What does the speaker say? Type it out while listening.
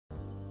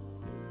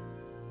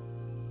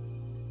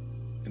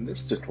In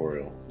this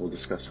tutorial, we'll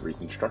discuss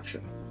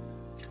reconstruction.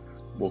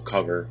 We'll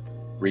cover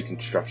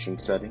reconstruction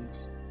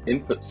settings,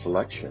 input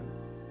selection,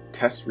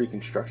 test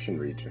reconstruction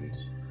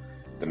regions,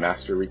 the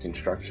master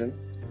reconstruction,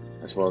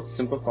 as well as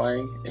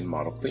simplifying and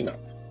model cleanup.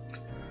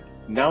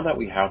 Now that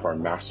we have our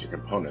master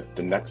component,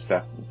 the next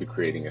step will be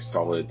creating a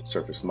solid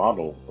surface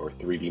model or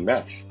 3D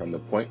mesh from the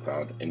point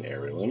cloud and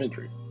aerial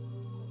imagery.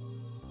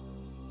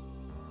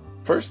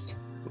 First,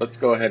 let's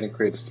go ahead and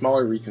create a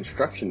smaller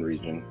reconstruction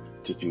region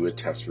to do a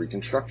test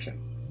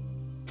reconstruction.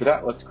 For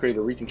that, let's create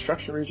a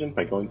reconstruction region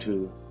by going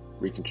to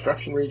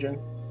Reconstruction Region,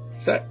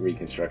 Set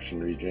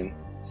Reconstruction Region,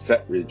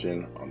 Set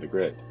Region on the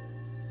grid.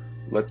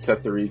 Let's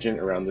set the region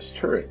around this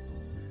turret,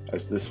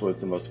 as this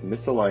was the most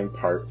misaligned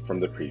part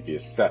from the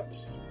previous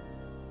steps.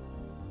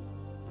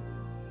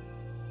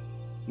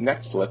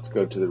 Next, let's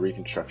go to the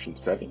reconstruction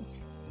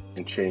settings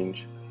and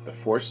change the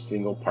Force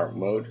Single Part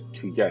mode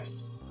to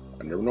Yes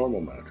under normal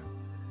mode.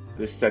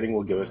 This setting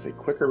will give us a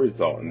quicker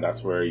result, and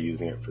that's why we're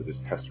using it for this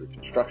test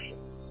reconstruction.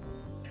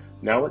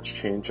 Now let's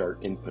change our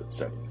input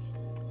settings.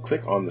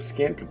 Click on the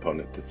scan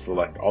component to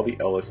select all the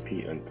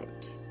LSP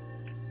inputs.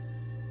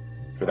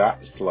 For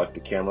that, select the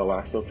camera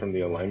lasso from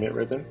the alignment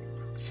ribbon,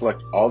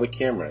 select all the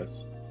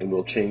cameras, and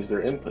we'll change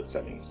their input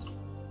settings.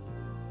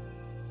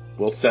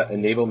 We'll set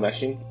enable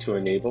meshing to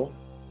enable,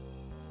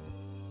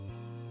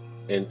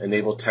 and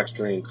enable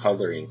texturing and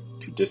coloring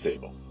to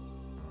disable.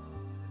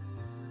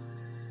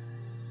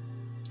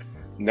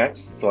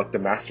 Next, select the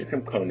master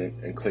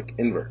component and click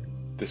invert.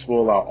 This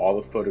will allow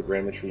all the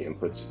photogrammetry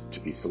inputs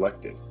to be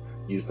selected.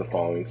 Use the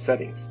following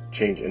settings.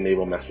 Change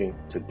enable meshing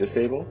to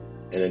disable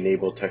and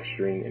enable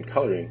texturing and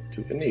coloring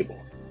to enable.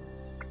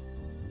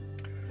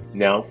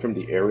 Now from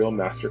the aerial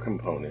master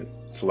component,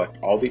 select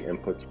all the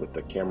inputs with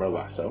the camera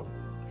lasso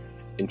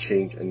and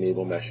change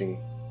enable meshing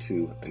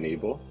to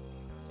enable.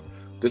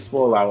 This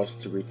will allow us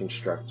to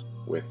reconstruct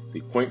with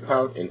the point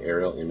cloud and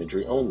aerial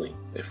imagery only.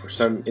 If for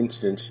some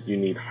instance you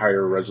need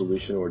higher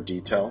resolution or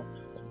detail,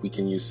 we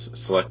can use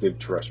selected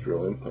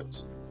terrestrial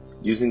inputs.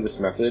 Using this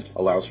method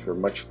allows for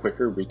much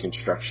quicker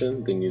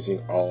reconstruction than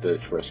using all the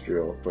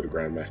terrestrial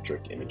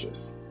photogrammetric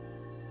images.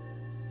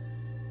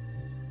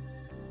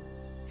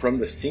 From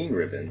the Scene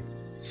ribbon,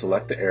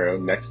 select the arrow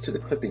next to the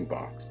clipping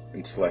box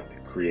and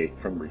select Create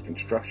from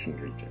Reconstruction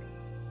Region.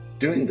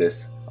 Doing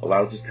this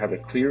allows us to have a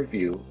clear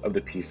view of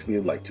the piece we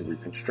would like to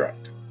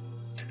reconstruct.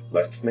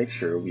 Let's make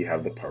sure we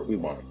have the part we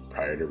want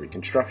prior to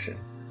reconstruction.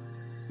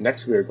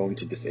 Next, we are going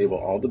to disable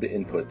all the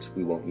inputs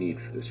we won't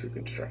need for this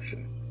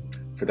reconstruction.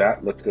 For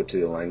that, let's go to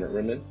the alignment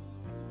ribbon,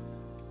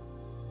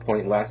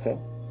 point lasso,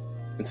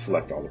 and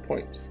select all the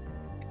points.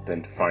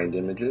 Then find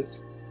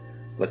images.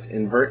 Let's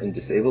invert and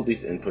disable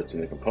these inputs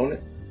in the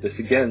component. This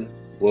again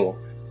will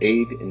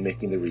aid in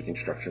making the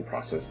reconstruction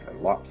process a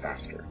lot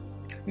faster.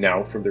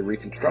 Now from the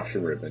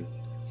reconstruction ribbon,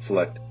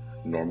 select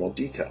normal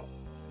detail.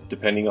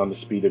 Depending on the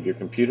speed of your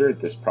computer,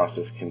 this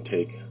process can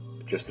take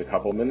just a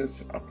couple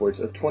minutes,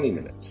 upwards of 20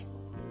 minutes.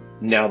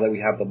 Now that we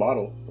have the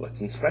model,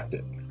 let's inspect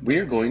it. We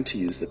are going to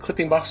use the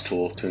clipping box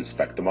tool to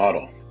inspect the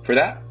model. For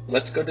that,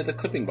 let's go to the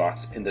clipping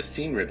box in the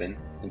Scene ribbon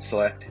and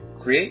select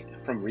Create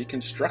from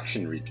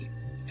Reconstruction Region,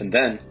 and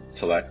then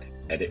select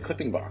Edit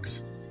Clipping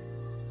Box.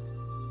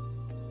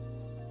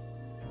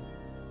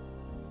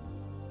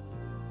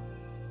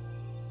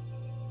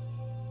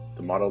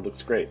 The model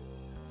looks great.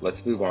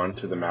 Let's move on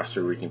to the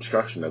master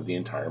reconstruction of the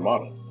entire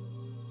model.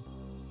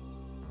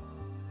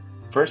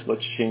 First,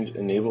 let's change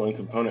Enable and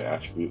Component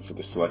attribute for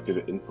the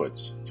selected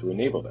inputs to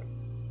enable them.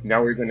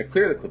 Now we're going to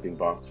clear the clipping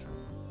box,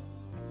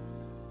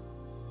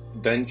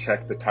 then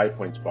check the tie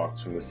points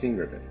box from the Scene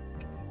ribbon,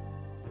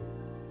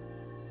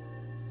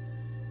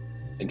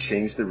 and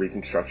change the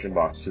reconstruction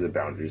box to the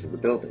boundaries of the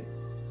building.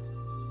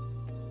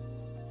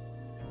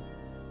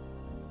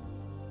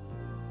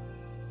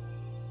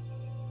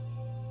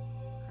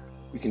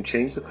 We can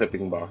change the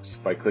clipping box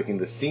by clicking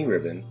the Scene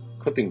ribbon,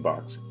 Clipping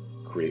Box,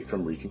 Create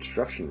from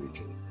Reconstruction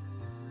Region.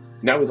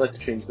 Now we'd like to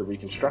change the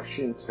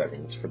reconstruction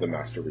settings for the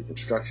master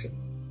reconstruction.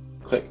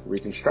 Click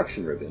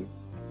Reconstruction ribbon,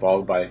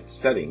 followed by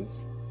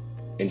Settings,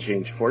 and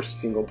change Force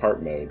Single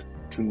Part mode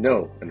to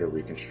No under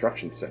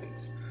Reconstruction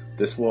settings.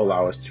 This will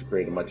allow us to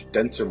create a much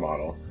denser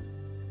model.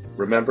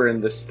 Remember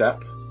in this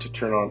step to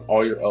turn on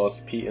all your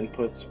LSP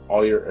inputs,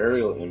 all your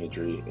aerial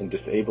imagery, and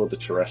disable the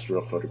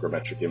terrestrial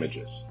photogrammetric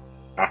images.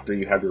 After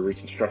you have your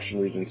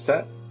reconstruction region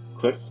set,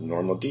 click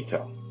Normal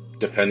Detail.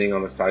 Depending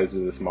on the size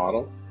of this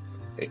model,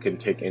 it can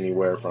take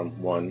anywhere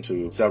from 1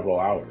 to several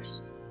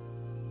hours.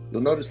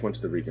 You'll notice once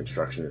the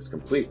reconstruction is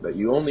complete that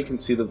you only can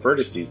see the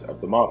vertices of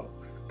the model.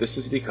 This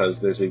is because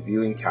there's a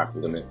viewing cap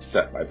limit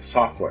set by the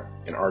software,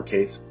 in our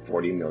case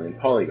 40 million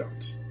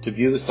polygons. To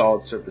view the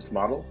solid surface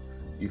model,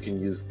 you can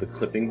use the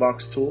clipping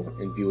box tool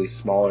and view a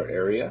smaller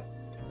area,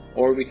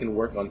 or we can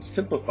work on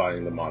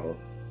simplifying the model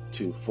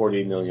to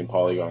 40 million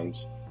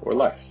polygons or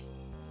less.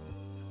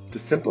 To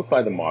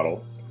simplify the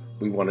model,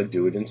 we want to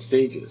do it in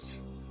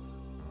stages.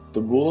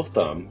 The rule of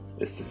thumb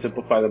is to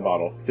simplify the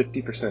model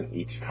 50%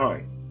 each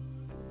time.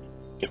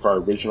 If our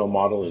original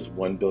model is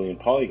 1 billion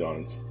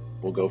polygons,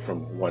 we'll go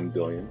from 1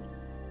 billion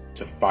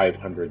to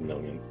 500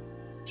 million,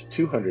 to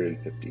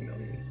 250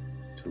 million,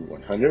 to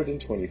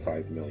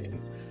 125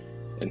 million,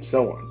 and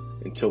so on,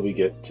 until we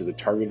get to the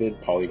targeted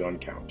polygon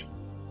count.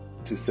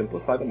 To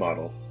simplify the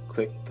model,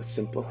 click the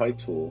Simplify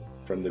tool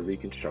from the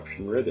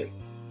Reconstruction ribbon.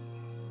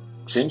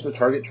 Change the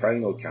target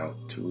triangle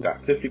count to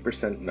that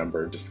 50%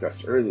 number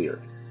discussed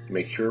earlier.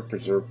 Make sure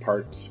preserved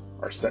parts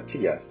are set to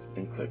yes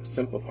and click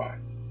Simplify.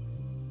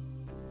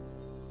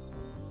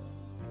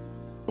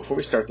 Before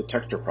we start the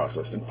texture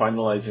process and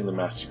finalizing the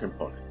master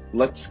component,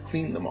 let's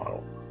clean the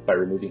model by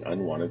removing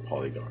unwanted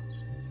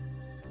polygons.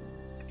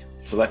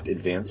 Select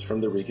Advance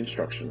from the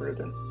Reconstruction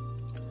ribbon.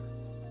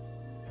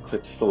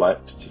 Click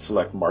Select to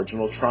select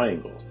marginal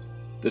triangles.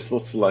 This will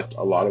select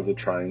a lot of the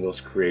triangles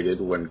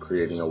created when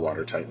creating a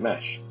watertight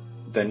mesh.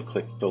 Then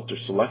click Filter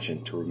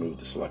Selection to remove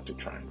the selected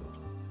triangles.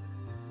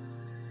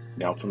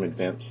 Now from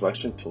Advanced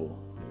Selection tool,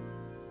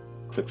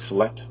 click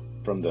Select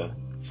from the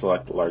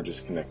Select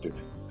Largest Connected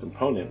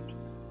Component.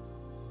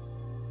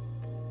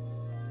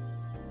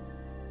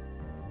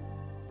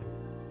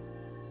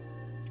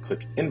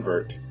 Click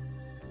Invert.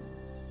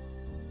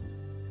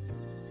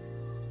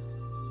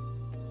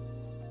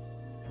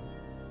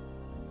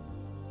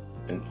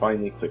 And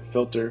finally click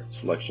Filter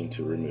Selection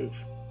to remove.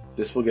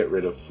 This will get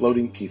rid of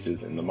floating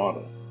pieces in the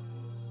model.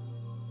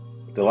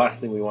 The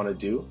last thing we want to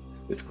do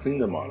is clean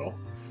the model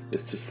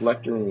is to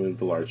select and remove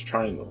the large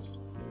triangles.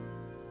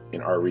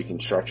 In our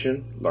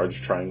reconstruction,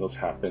 large triangles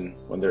happen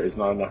when there is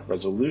not enough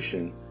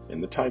resolution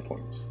in the tie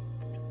points.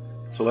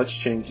 So let's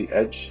change the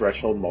edge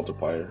threshold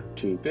multiplier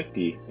to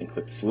 50 and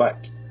click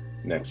Select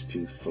next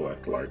to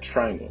Select Large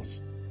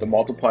Triangles. The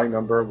multiply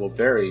number will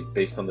vary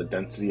based on the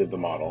density of the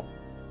model.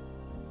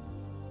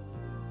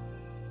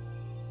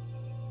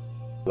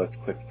 Let's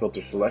click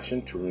Filter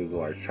Selection to remove the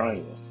large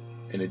triangles.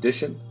 In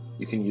addition,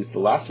 you can use the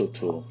lasso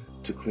tool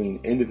to clean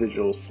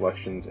individual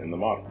selections in the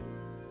model.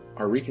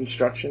 Our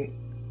reconstruction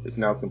is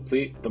now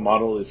complete. The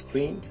model is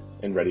cleaned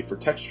and ready for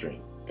texturing.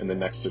 In the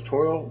next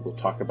tutorial, we'll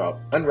talk about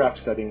unwrap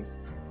settings,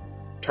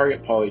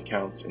 target poly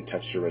counts, and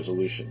texture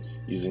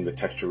resolutions, using the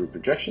texture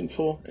reprojection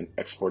tool and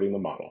exporting the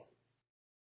model.